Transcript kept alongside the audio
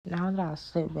now that I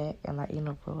sit back and like,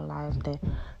 realize that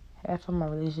half of my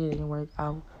relationship didn't work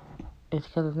out, it's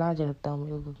because it's not just them,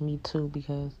 it was me too,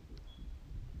 because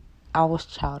I was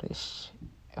childish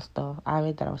and stuff. I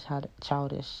admit that I was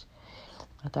childish.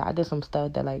 I did some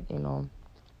stuff that, like,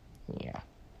 yeah.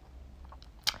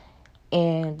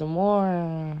 And the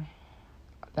more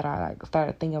that I, like,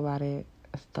 started thinking about it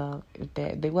and stuff, is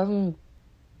that they wasn't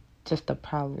just the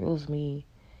problem, it was me,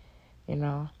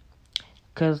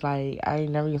 Because, like, I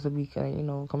never used to be,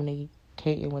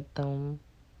 communicating with them,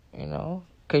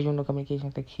 because, communication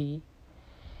is the key.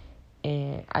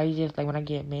 And I just, like, when I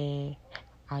get mad,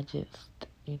 I just,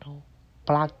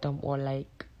 block them or,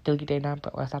 like, delete their number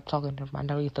or stop talking to them. I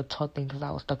never used to talk things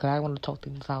out stuff because I want to talk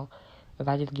things out because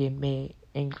I just get mad,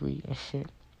 angry, and shit.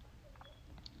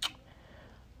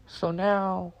 So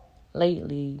now,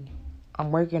 lately,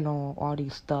 I'm working on all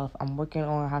these stuff. I'm working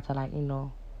on how to, like,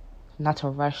 not to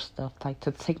rush stuff, like,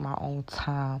 to take my own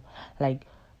time, like,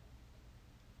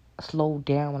 slow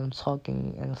down when I'm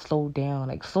talking and slow down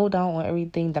on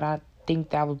everything that I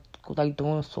think that I was, like,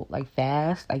 doing so, like,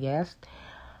 fast, I guess.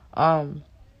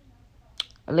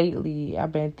 Lately,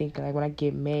 I've been thinking, like, when I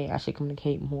get mad, I should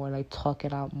communicate more, like, talk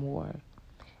it out more,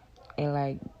 and,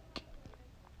 like,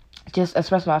 just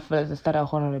express my feelings instead of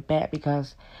holding it back,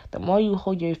 because the more you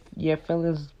hold your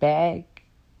feelings back,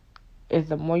 is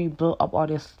the more you build up all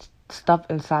this stuff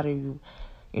inside of you,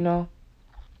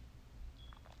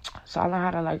 So I learned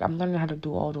how to, like, I'm learning how to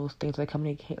do all those things, like,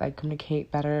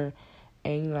 communicate better,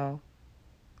 and,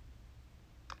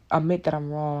 admit that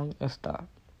I'm wrong and stuff.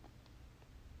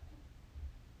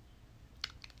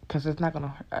 Because it's not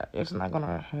gonna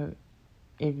hurt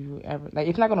if you ever, like,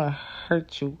 it's not gonna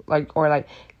hurt you, like, or, like,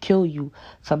 kill you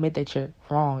to admit that you're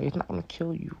wrong. It's not gonna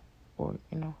kill you, or,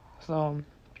 So,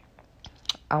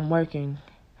 I'm working,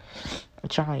 I'm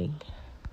trying.